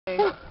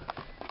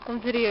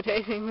I'm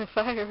videotaping the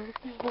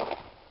fireworks.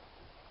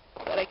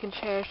 But I can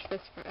cherish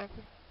this forever.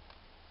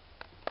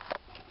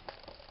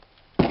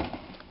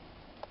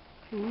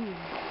 Ooh.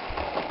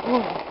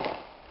 Oh.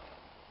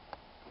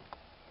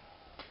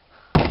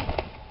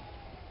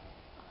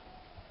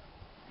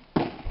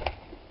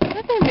 How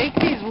did they make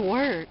these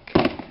work?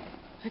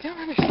 I don't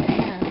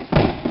understand.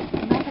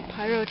 I'm not a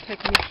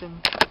pyrotechnician.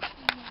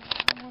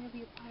 I want to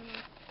be a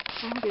pirate.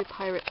 I want to be a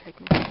pirate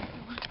technician.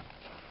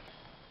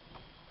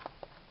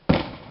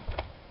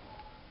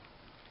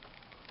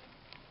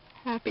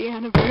 Happy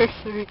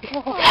anniversary.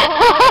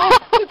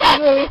 It's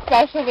really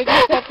special that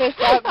you set this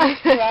up.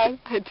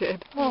 I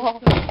did. Oh.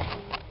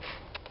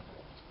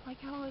 Like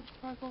how it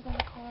sparkles on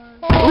the car.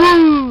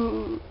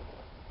 Ooh.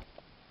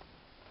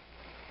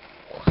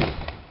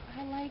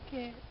 I like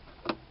it.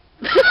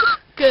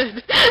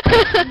 Good.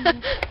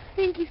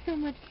 Thank you so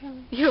much,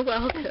 Kelly. You're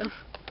welcome.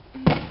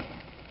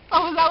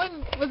 Oh,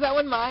 was that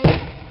one mine?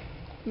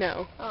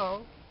 No.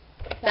 Oh.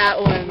 That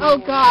one. Oh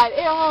God.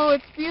 Oh,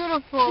 it's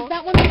beautiful. Is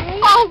that one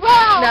mine? Oh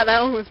wow. No,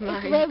 that one was It's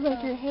mine. red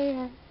like your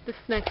hair. This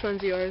next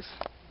one's yours.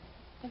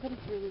 I bet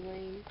it's really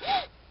lame.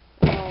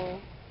 No.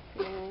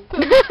 No.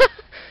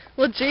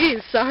 Well,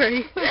 geez,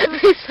 sorry.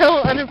 You're so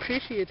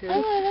unappreciative.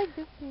 Oh, I like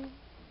this one.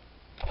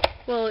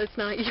 Well, it's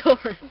not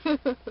yours.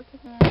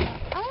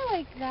 I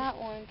like that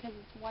one because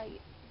it's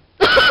white.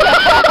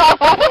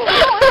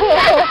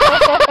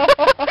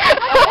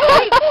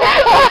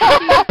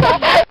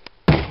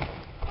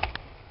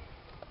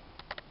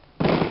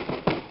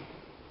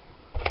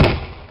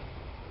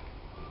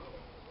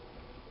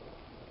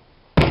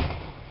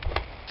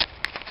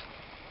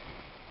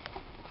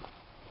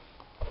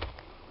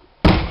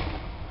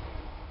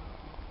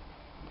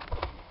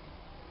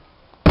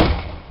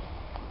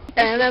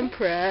 And I'm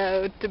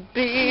proud to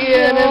be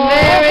an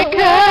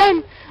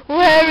American,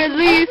 where at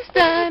least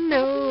I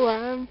know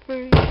I'm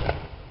free.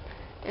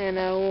 And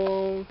I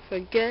won't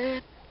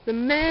forget the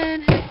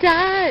man who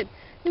died,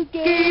 who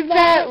gave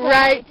that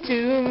right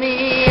to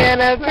me.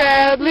 And I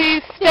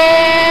proudly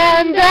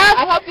stand up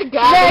I hope to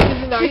God this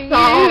isn't our next to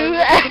song. you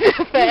and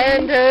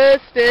defend her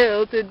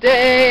still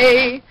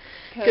today.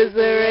 'Cause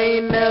there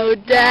ain't no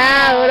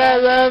doubt I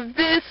love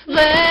this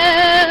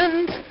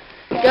land.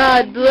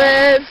 God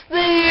bless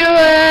the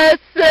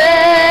USA.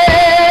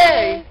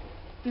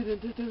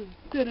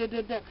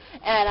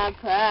 And I'm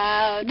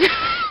proud. Do.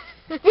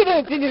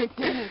 I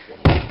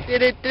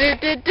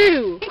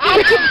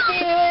can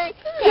feel it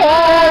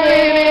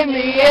Coming in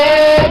the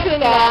air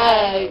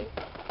tonight.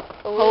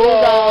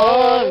 Hold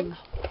on.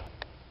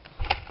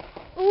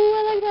 Ooh,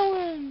 I like that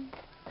one.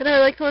 And I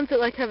like the ones that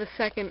like have a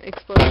second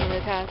explosion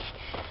attached.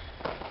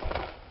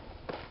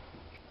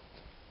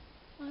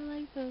 I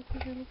like those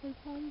because they look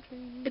like palm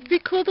trees. It'd be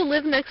cool to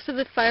live next to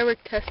the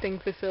firework testing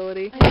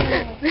facility. I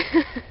know.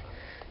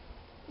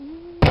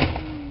 Ooh.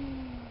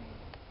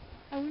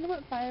 I wonder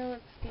what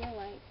fireworks feel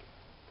like.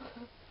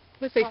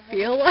 What they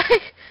feel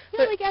like?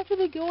 Yeah, like after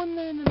they go in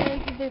there and then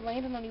like if they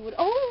landed on you would.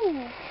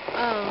 Oh!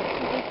 Oh.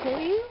 Did they kill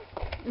you?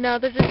 No,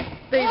 they're just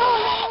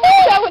Oh,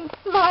 that one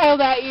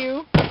smiled at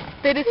you.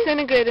 they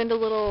disintegrate into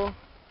little,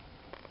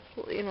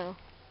 you know,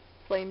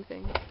 flame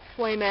things,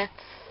 flamettes.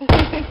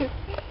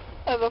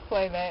 I'm a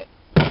playmate.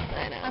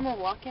 I know. I'm a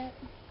walk-at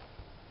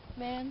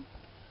man.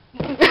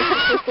 I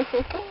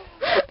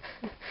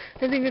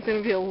think it's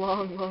gonna be a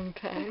long, long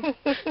time.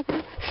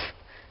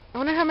 I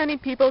wonder how many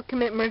people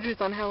commit murders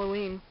on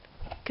Halloween.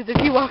 Because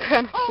if you walk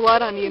around with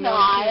blood on you, no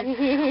one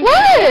cares.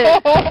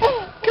 What?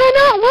 Why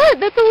not? What?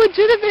 That's a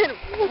legitimate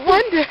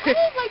wonder. I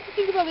don't like to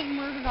think about being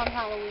murdered on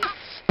Halloween.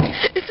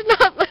 It's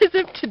not as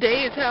if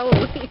today is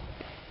Halloween.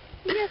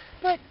 Yes,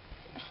 but...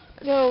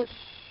 No,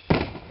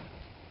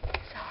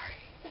 Sorry.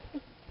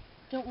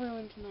 don't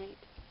ruin tonight.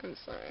 I'm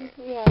sorry.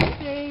 Yeah,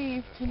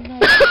 save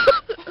tonight.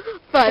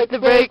 Fight the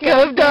break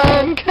of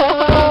dawn,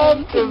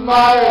 come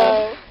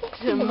tomorrow.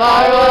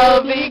 Tomorrow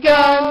I'll be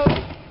gone.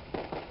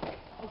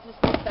 It's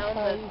just the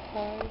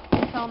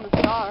sound the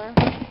star.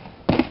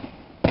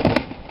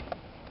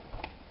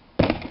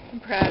 I'm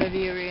proud of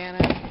you, Rhianna.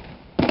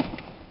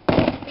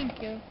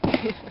 Thank you.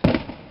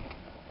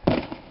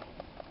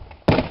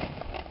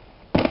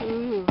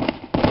 Ooh.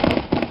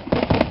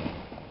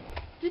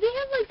 Do they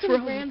have like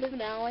some grand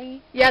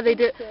finale? Yeah, they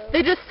did. So.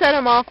 They just set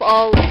them off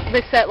all.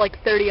 They set like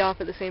 30 off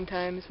at the same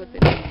time. Is what they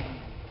did.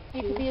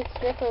 You could be a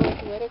stripper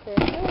with Whitaker.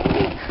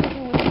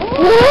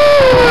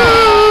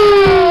 Woo!